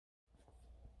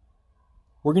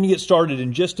We're going to get started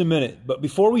in just a minute, but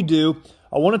before we do,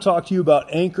 I want to talk to you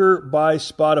about Anchor by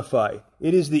Spotify.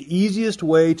 It is the easiest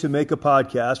way to make a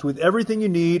podcast with everything you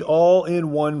need all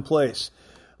in one place.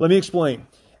 Let me explain.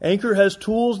 Anchor has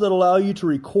tools that allow you to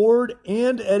record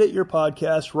and edit your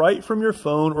podcast right from your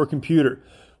phone or computer.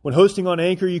 When hosting on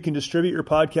Anchor, you can distribute your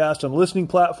podcast on listening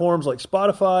platforms like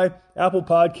Spotify, Apple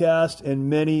Podcasts, and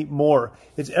many more.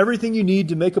 It's everything you need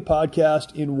to make a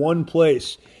podcast in one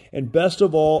place. And best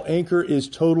of all, Anchor is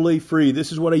totally free.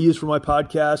 This is what I use for my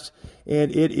podcast,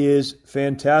 and it is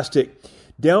fantastic.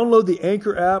 Download the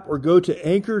Anchor app or go to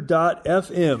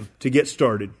anchor.fm to get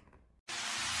started.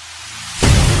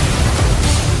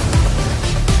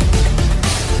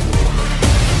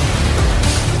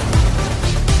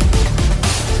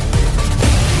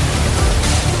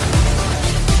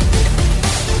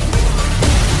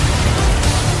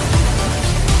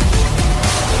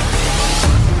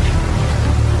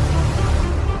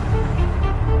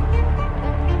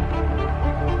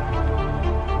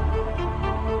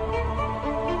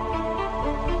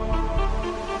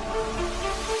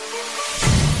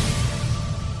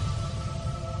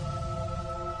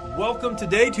 Welcome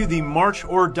today to the March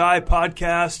or Die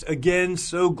podcast. Again,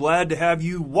 so glad to have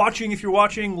you watching if you're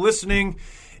watching, listening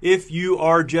if you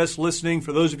are just listening.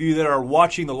 For those of you that are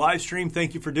watching the live stream,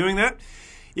 thank you for doing that.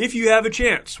 If you have a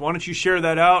chance, why don't you share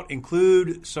that out,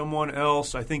 include someone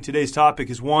else. I think today's topic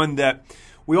is one that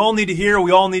we all need to hear,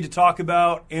 we all need to talk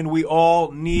about, and we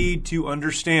all need to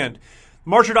understand.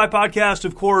 March or Die podcast,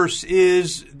 of course,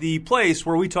 is the place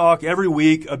where we talk every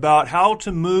week about how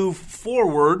to move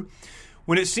forward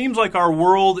when it seems like our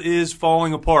world is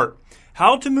falling apart.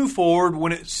 How to move forward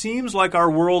when it seems like our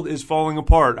world is falling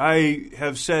apart. I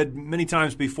have said many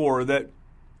times before that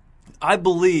I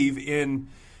believe in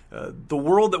the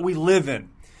world that we live in.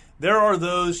 There are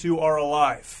those who are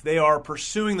alive. They are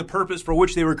pursuing the purpose for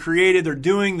which they were created. They're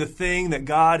doing the thing that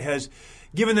God has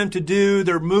given them to do.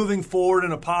 They're moving forward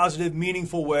in a positive,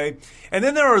 meaningful way. And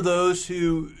then there are those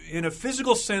who, in a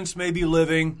physical sense, may be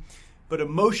living, but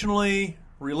emotionally,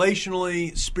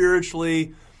 relationally,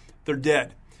 spiritually, they're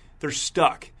dead. They're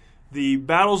stuck. The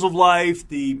battles of life,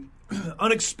 the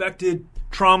unexpected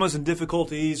traumas and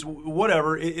difficulties,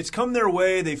 whatever, it's come their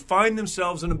way. They find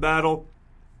themselves in a battle,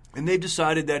 and they've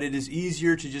decided that it is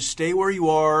easier to just stay where you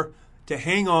are, to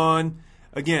hang on,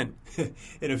 again,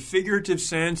 in a figurative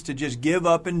sense, to just give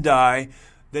up and die,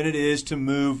 than it is to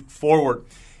move forward.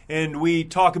 And we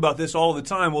talk about this all the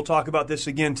time. We'll talk about this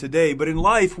again today. But in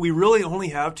life, we really only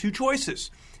have two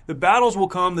choices. The battles will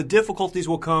come. The difficulties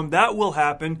will come. That will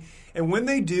happen. And when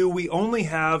they do, we only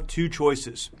have two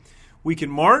choices. We can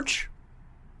march,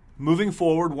 moving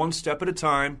forward one step at a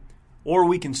time, or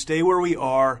we can stay where we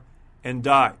are and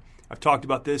die. I've talked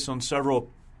about this on several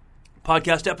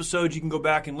podcast episodes. You can go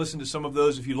back and listen to some of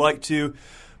those if you'd like to.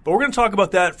 But we're going to talk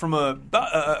about that from a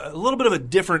little bit of a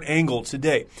different angle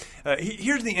today.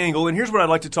 Here's the angle, and here's what I'd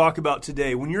like to talk about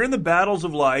today. When you're in the battles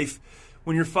of life,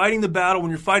 when you're fighting the battle, when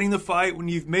you're fighting the fight, when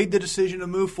you've made the decision to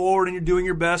move forward and you're doing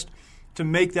your best to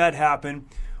make that happen,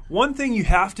 one thing you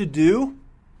have to do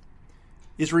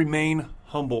is remain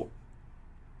humble.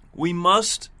 We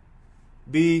must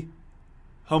be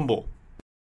humble.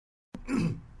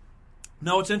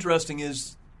 Now, what's interesting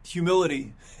is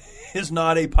humility is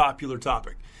not a popular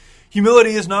topic.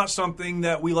 Humility is not something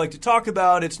that we like to talk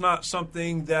about. It's not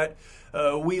something that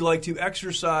we like to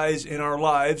exercise in our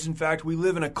lives. In fact, we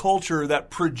live in a culture that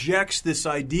projects this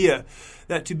idea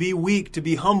that to be weak, to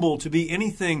be humble, to be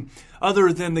anything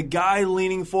other than the guy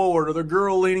leaning forward or the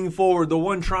girl leaning forward, the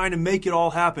one trying to make it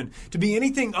all happen. To be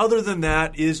anything other than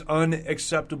that is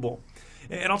unacceptable.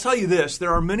 And I'll tell you this,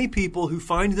 there are many people who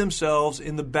find themselves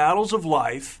in the battles of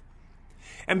life,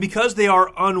 and because they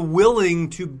are unwilling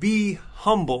to be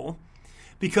humble,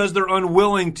 because they're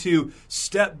unwilling to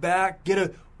step back,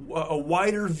 get a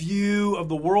wider view of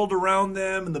the world around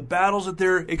them and the battles that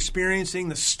they're experiencing,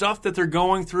 the stuff that they're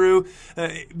going through,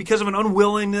 because of an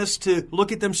unwillingness to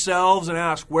look at themselves and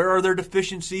ask, where are their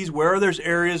deficiencies? Where are there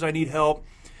areas I need help?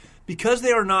 Because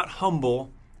they are not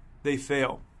humble, they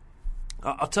fail.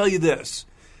 I'll tell you this.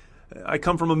 I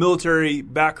come from a military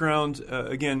background.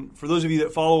 Again, for those of you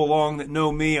that follow along that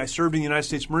know me, I served in the United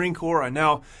States Marine Corps. I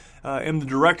now am the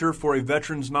director for a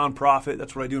veterans nonprofit.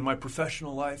 That's what I do in my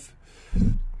professional life.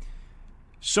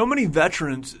 So many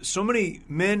veterans, so many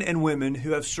men and women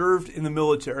who have served in the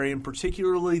military, and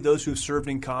particularly those who have served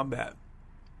in combat,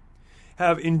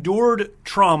 have endured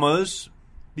traumas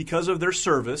because of their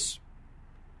service,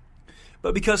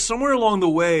 but because somewhere along the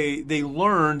way they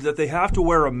learned that they have to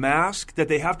wear a mask, that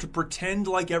they have to pretend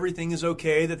like everything is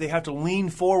okay, that they have to lean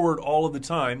forward all of the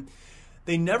time,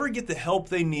 they never get the help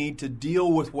they need to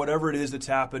deal with whatever it is that's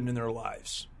happened in their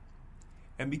lives.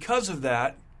 And because of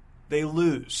that, they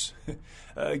lose.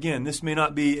 Again, this may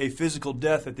not be a physical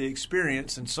death that they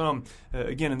experience. And some,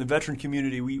 again, in the veteran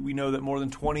community, we know that more than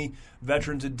 20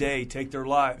 veterans a day take their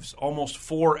lives. Almost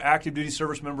 4 active duty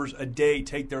service members a day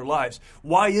take their lives.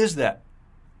 Why is that?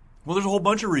 Well, there's a whole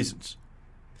bunch of reasons.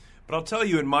 But I'll tell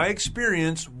you, in my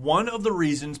experience, one of the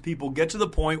reasons people get to the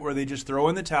point where they just throw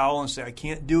in the towel and say, I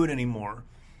can't do it anymore,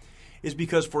 is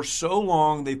because for so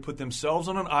long they've put themselves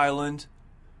on an island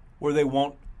where they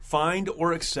won't find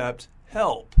or accept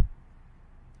help.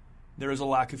 There is a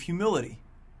lack of humility.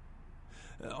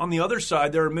 On the other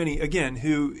side, there are many, again,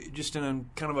 who just in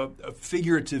a kind of a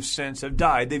figurative sense have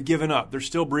died. They've given up. They're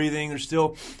still breathing. They're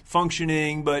still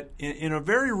functioning. But in a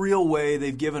very real way,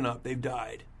 they've given up. They've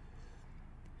died.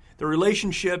 Their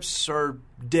relationships are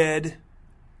dead.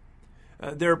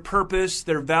 Their purpose,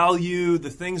 their value,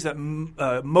 the things that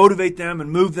motivate them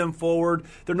and move them forward,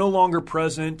 they're no longer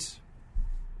present.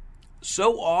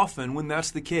 So often when that's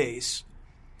the case,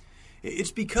 it's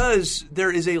because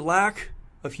there is a lack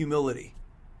of humility.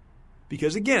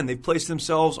 Because again, they've placed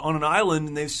themselves on an island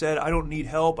and they've said, I don't need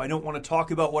help. I don't want to talk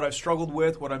about what I've struggled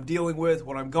with, what I'm dealing with,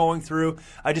 what I'm going through.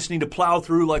 I just need to plow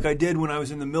through like I did when I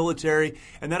was in the military.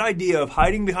 And that idea of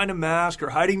hiding behind a mask or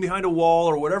hiding behind a wall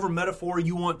or whatever metaphor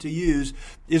you want to use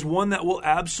is one that will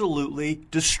absolutely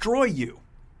destroy you.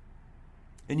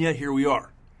 And yet here we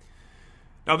are.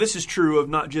 Now, this is true of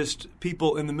not just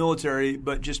people in the military,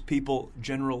 but just people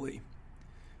generally.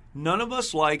 None of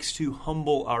us likes to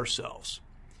humble ourselves.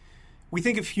 We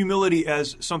think of humility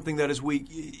as something that is weak.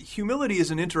 Humility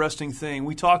is an interesting thing.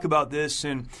 We talk about this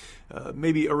in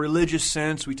maybe a religious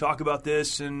sense. We talk about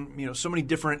this in so many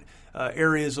different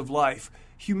areas of life.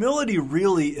 Humility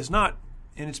really is not,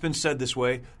 and it's been said this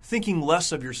way, thinking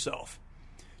less of yourself.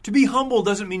 To be humble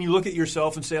doesn't mean you look at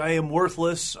yourself and say, I am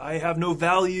worthless, I have no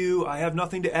value, I have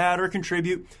nothing to add or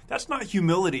contribute. That's not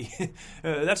humility.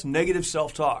 That's negative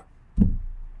self-talk.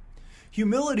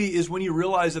 Humility is when you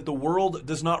realize that the world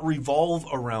does not revolve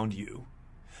around you,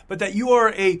 but that you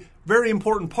are a very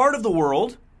important part of the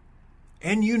world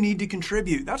and you need to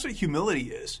contribute. That's what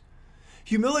humility is.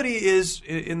 Humility is,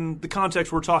 in the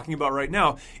context we're talking about right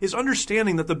now, is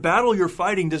understanding that the battle you're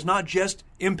fighting does not just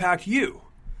impact you.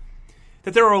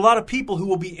 That there are a lot of people who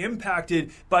will be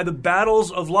impacted by the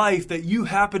battles of life that you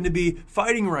happen to be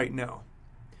fighting right now.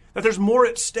 That there's more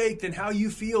at stake than how you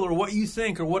feel or what you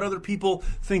think or what other people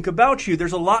think about you.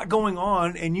 There's a lot going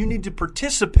on and you need to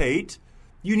participate.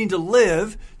 You need to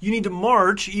live. You need to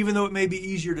march, even though it may be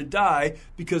easier to die,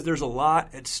 because there's a lot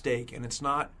at stake and it's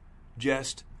not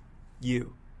just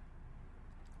you.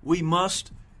 We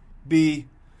must be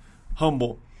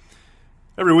humble.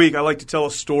 Every week I like to tell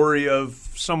a story of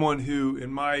someone who,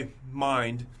 in my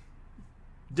mind,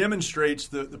 demonstrates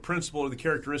the principle or the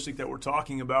characteristic that we're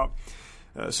talking about.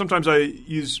 Sometimes I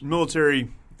use military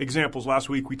examples. Last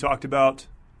week we talked about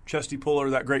Chesty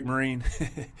Puller, that great Marine.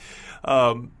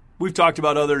 We've talked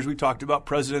about others. We've talked about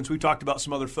presidents. We've talked about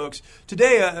some other folks.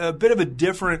 Today, a bit of a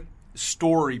different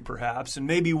story, perhaps, and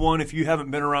maybe one, if you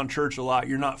haven't been around church a lot,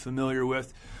 you're not familiar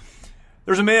with.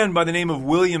 There's a man by the name of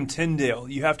William Tyndale.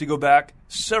 You have to go back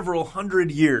several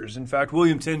hundred years. In fact,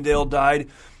 William Tyndale died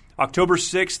October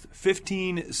 6th,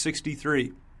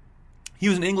 1563. He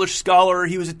was an English scholar.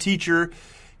 He was a teacher.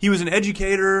 He was an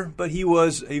educator, but he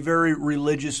was a very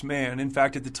religious man. In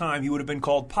fact, at the time, he would have been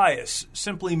called pious,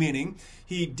 simply meaning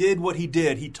he did what he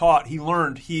did. He taught, he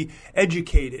learned, he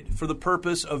educated for the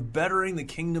purpose of bettering the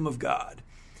kingdom of God.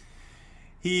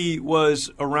 He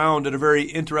was around at a very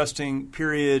interesting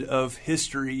period of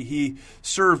history. He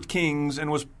served kings and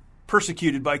was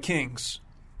persecuted by kings.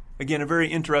 Again, a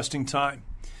very interesting time.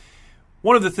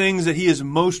 One of the things that he is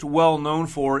most well known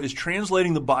for is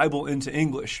translating the Bible into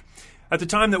English. At the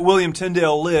time that William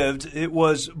Tyndale lived, it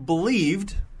was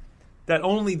believed that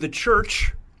only the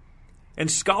church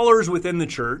and scholars within the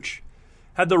church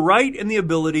had the right and the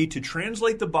ability to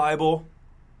translate the Bible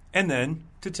and then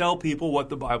to tell people what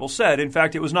the Bible said. In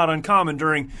fact, it was not uncommon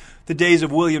during the days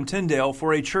of William Tyndale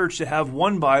for a church to have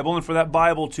one Bible and for that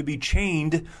Bible to be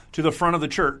chained to the front of the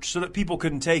church so that people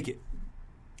couldn't take it.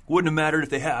 Wouldn't have mattered if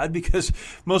they had, because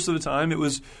most of the time it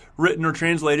was written or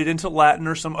translated into Latin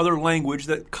or some other language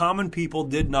that common people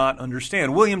did not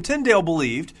understand. William Tyndale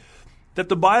believed that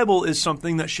the Bible is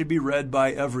something that should be read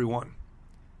by everyone,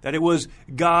 that it was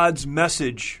God's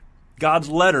message, God's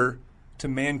letter to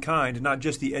mankind, not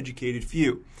just the educated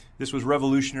few. This was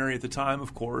revolutionary at the time,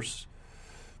 of course.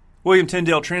 William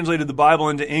Tyndale translated the Bible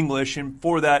into English, and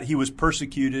for that he was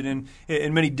persecuted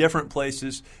in many different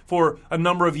places. For a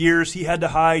number of years he had to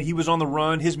hide. He was on the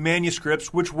run. His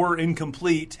manuscripts, which were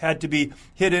incomplete, had to be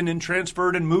hidden and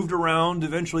transferred and moved around.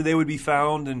 Eventually they would be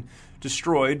found and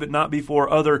destroyed, but not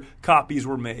before other copies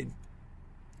were made.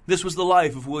 This was the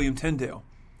life of William Tyndale.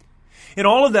 In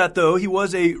all of that, though, he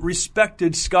was a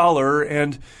respected scholar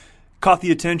and caught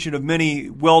the attention of many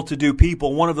well-to-do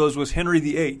people. One of those was Henry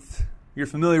VIII. You're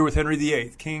familiar with Henry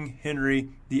VIII, King Henry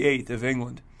VIII of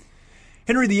England.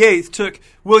 Henry VIII took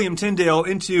William Tyndale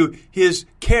into his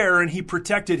care and he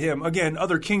protected him. Again,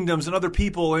 other kingdoms and other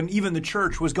people and even the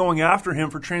church was going after him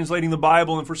for translating the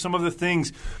Bible and for some of the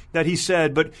things that he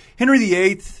said. But Henry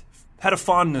VIII had a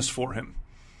fondness for him.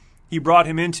 He brought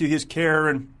him into his care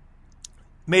and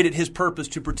made it his purpose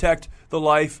to protect the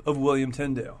life of William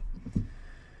Tyndale.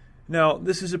 Now,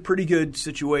 this is a pretty good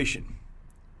situation.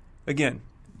 Again,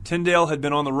 Tyndale had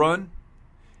been on the run.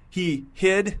 He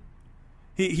hid.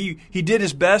 He did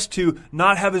his best to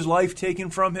not have his life taken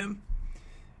from him.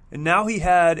 And now he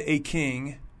had a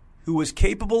king who was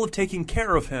capable of taking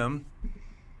care of him,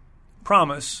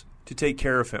 promise to take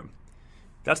care of him.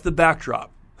 That's the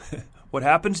backdrop. What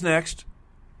happens next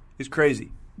is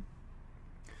crazy.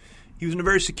 He was in a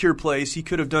very secure place. He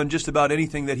could have done just about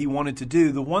anything that he wanted to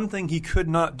do. The one thing he could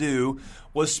not do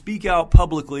was speak out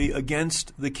publicly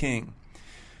against the king.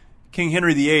 King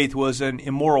Henry VIII was an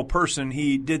immoral person.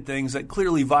 He did things that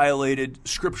clearly violated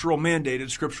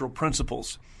mandated scriptural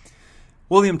principles.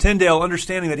 William Tyndale,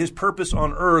 understanding that his purpose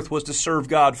on earth was to serve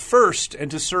God first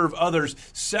and to serve others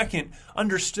second,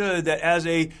 understood that as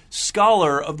a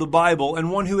scholar of the Bible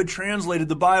and one who had translated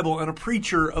the Bible and a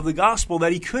preacher of the gospel,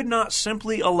 that he could not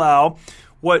simply allow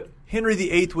what Henry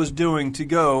VIII was doing to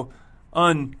go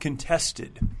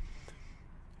uncontested.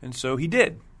 And so he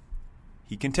did.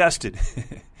 He contested.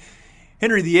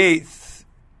 Henry VIII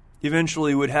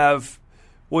eventually would have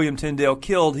William Tyndale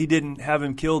killed. He didn't have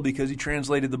him killed because he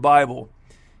translated the Bible.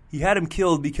 He had him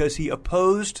killed because he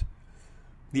opposed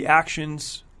the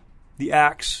actions, the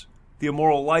acts, the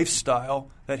immoral lifestyle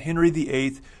that Henry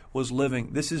VIII was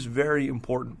living. This is very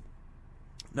important.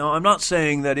 Now, I'm not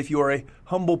saying that if you are a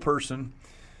humble person,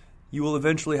 you will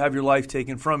eventually have your life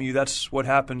taken from you. That's what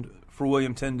happened for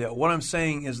William Tyndale. What I'm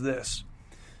saying is this.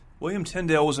 William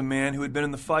Tyndale was a man who had been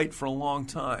in the fight for a long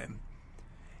time.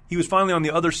 He was finally on the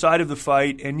other side of the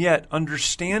fight, and yet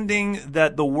understanding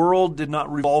that the world did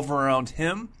not revolve around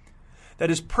him, that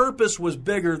his purpose was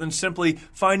bigger than simply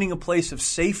finding a place of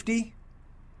safety,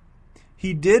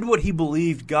 he did what he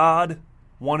believed God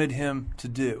wanted him to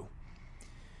do.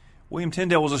 William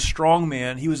Tyndale was a strong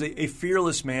man. He was a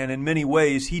fearless man in many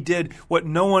ways. He did what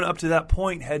no one up to that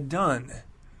point had done.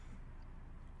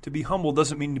 To be humble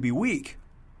doesn't mean to be weak.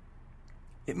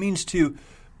 It means to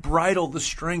bridle the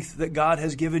strength that God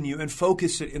has given you and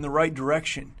focus it in the right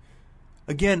direction.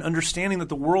 Again, understanding that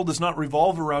the world does not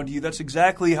revolve around you. That's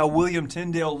exactly how William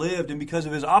Tyndale lived. And because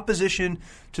of his opposition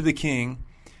to the king,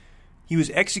 he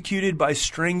was executed by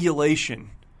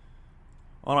strangulation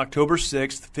on October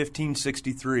 6th,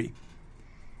 1563.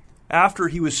 After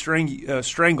he was Henry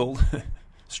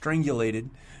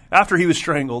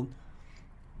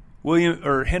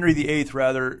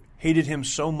VIII hated him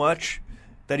so much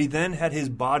that he then had his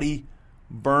body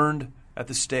burned at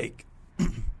the stake.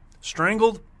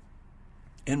 Strangled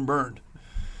and burned.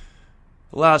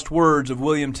 The last words of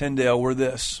William Tyndale were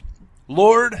this: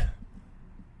 "Lord,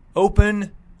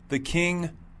 open the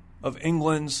King of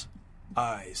England's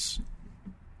eyes."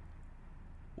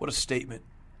 What a statement.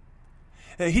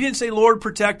 He didn't say, "Lord,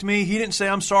 protect me." He didn't say,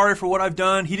 "I'm sorry for what I've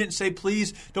done." He didn't say,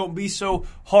 "Please don't be so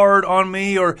hard on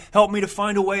me," or "help me to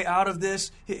find a way out of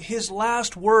this." His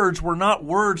last words were not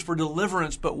words for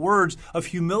deliverance, but words of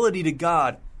humility to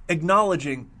God,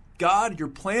 acknowledging, "God, your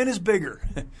plan is bigger."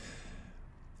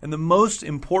 And the most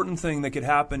important thing that could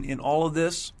happen in all of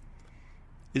this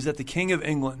is that the King of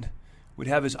England would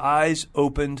have his eyes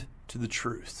opened to the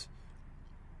truth.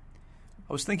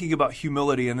 I was thinking about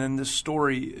humility, and then this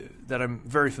story that I'm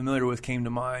very familiar with came to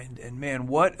mind. And man,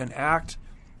 what an act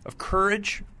of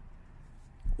courage,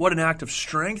 what an act of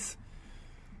strength,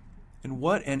 and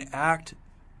what an act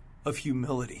of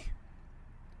humility.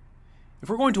 If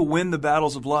we're going to win the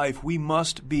battles of life, we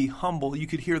must be humble. You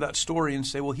could hear that story and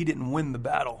say, well, he didn't win the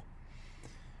battle.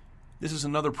 This is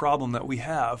another problem that we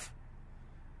have.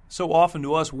 So often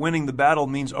to us, winning the battle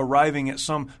means arriving at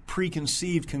some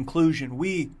preconceived conclusion.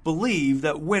 We believe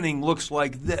that winning looks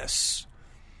like this.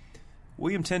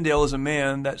 William Tyndale is a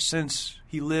man that since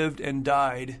he lived and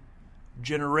died,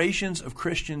 generations of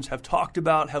Christians have talked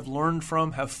about, have learned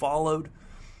from, have followed.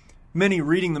 Many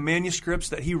reading the manuscripts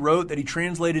that he wrote, that he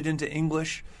translated into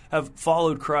English, have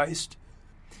followed Christ.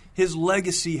 His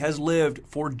legacy has lived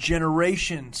for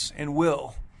generations and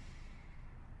will,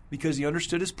 because he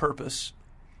understood his purpose.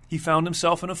 He found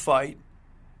himself in a fight.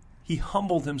 He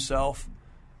humbled himself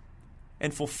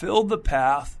and fulfilled the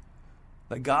path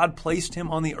that God placed him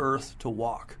on the earth to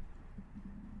walk.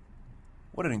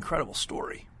 What an incredible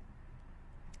story.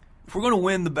 If we're going to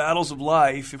win the battles of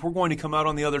life, if we're going to come out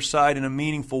on the other side in a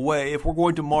meaningful way, if we're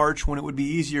going to march when it would be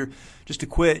easier just to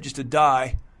quit, just to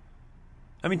die.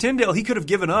 I mean, Tyndale, he could have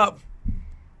given up.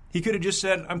 He could have just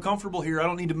said, I'm comfortable here, I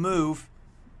don't need to move.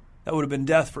 That would have been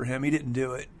death for him. He didn't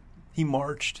do it. He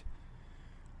marched.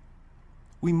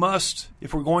 We must,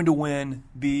 if we're going to win,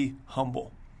 be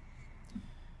humble.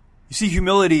 You see,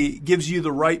 humility gives you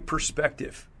the right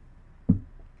perspective.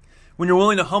 When you're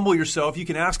willing to humble yourself, you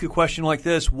can ask a question like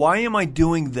this: why am I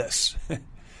doing this?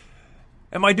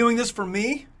 Am I doing this for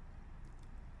me?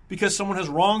 Because someone has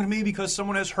wronged me, because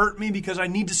someone has hurt me, because I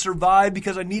need to survive,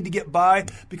 because I need to get by,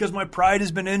 because my pride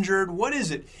has been injured? What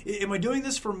is it? Am I doing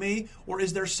this for me, or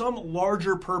is there some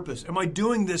larger purpose? Am I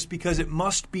doing this because it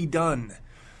must be done?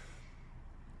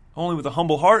 Only with a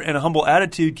humble heart and a humble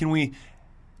attitude can we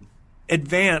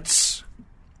advance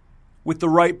with the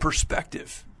right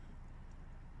perspective.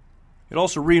 It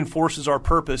also reinforces our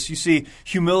purpose. You see,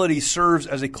 humility serves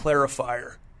as a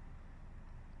clarifier.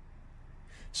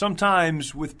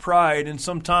 Sometimes with pride and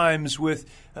sometimes with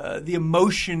the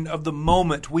emotion of the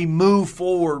moment, we move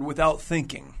forward without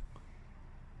thinking.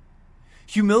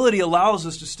 Humility allows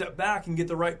us to step back and get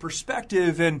the right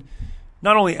perspective and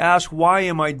not only ask, why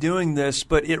am I doing this,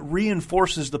 but it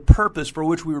reinforces the purpose for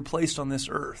which we were placed on this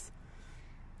earth.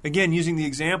 Again, using the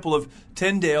example of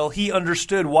Tyndale, he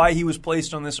understood why he was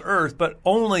placed on this earth, but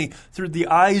only through the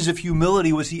eyes of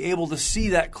humility was he able to see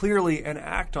that clearly and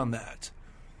act on that.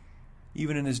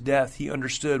 Even in his death, he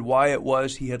understood why it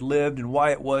was he had lived and why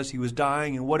it was he was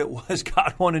dying and what it was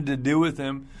God wanted to do with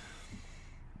him.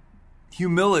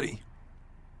 Humility.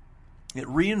 It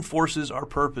reinforces our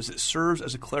purpose. It serves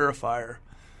as a clarifier.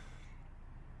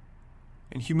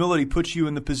 And humility puts you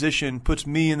in the position, puts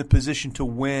me in the position to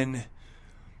win,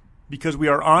 because we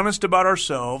are honest about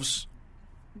ourselves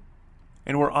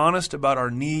and we're honest about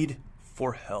our need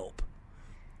for help.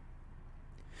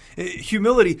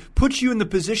 Humility puts you in the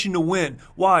position to win.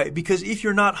 Why? Because if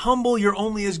you're not humble, you're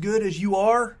only as good as you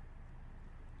are.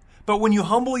 But when you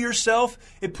humble yourself,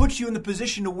 it puts you in the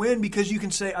position to win, because you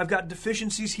can say, I've got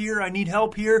deficiencies here, I need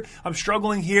help here, I'm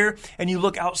struggling here, and you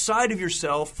look outside of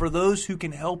yourself for those who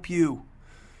can help you.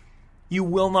 You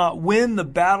will not win the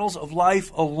battles of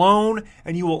life alone,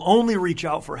 and you will only reach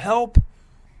out for help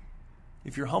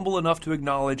if you're humble enough to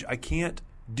acknowledge, I can't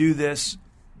do this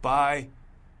by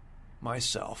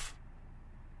myself.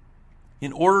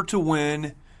 In order to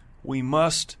win, we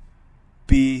must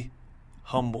be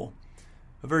humble.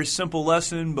 A very simple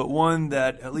lesson, but one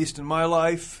that, at least in my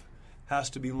life, has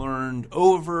to be learned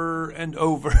over and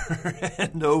over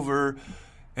and over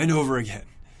and over again.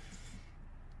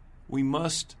 We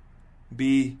must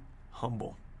be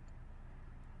humble.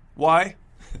 Why?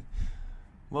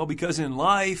 Well, because in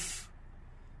life,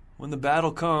 when the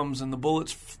battle comes and the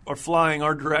bullets are flying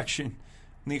our direction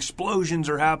and the explosions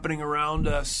are happening around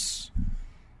us,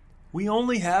 we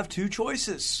only have two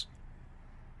choices.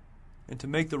 And to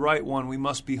make the right one, we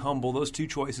must be humble. Those two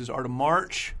choices are to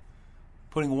march,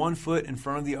 putting one foot in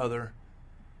front of the other,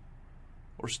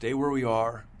 or stay where we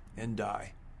are and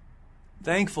die.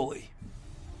 Thankfully,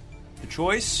 the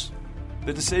choice,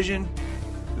 the decision,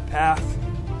 the path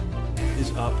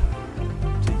is up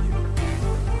to you.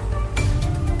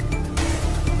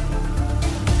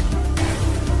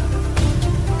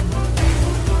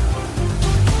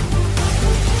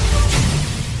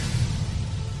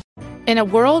 In a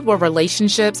world where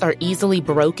relationships are easily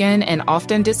broken and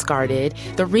often discarded,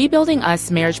 the Rebuilding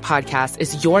Us Marriage podcast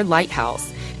is your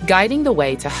lighthouse, guiding the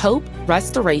way to hope,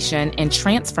 restoration, and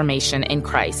transformation in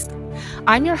Christ.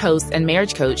 I'm your host and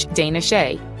marriage coach, Dana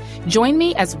Shea. Join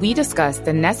me as we discuss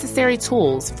the necessary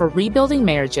tools for rebuilding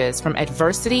marriages from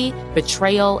adversity,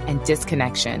 betrayal, and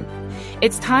disconnection.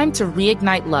 It's time to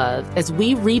reignite love as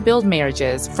we rebuild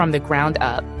marriages from the ground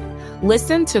up.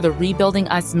 Listen to the Rebuilding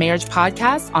Us Marriage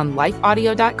podcast on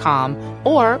lifeaudio.com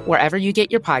or wherever you get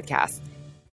your podcasts.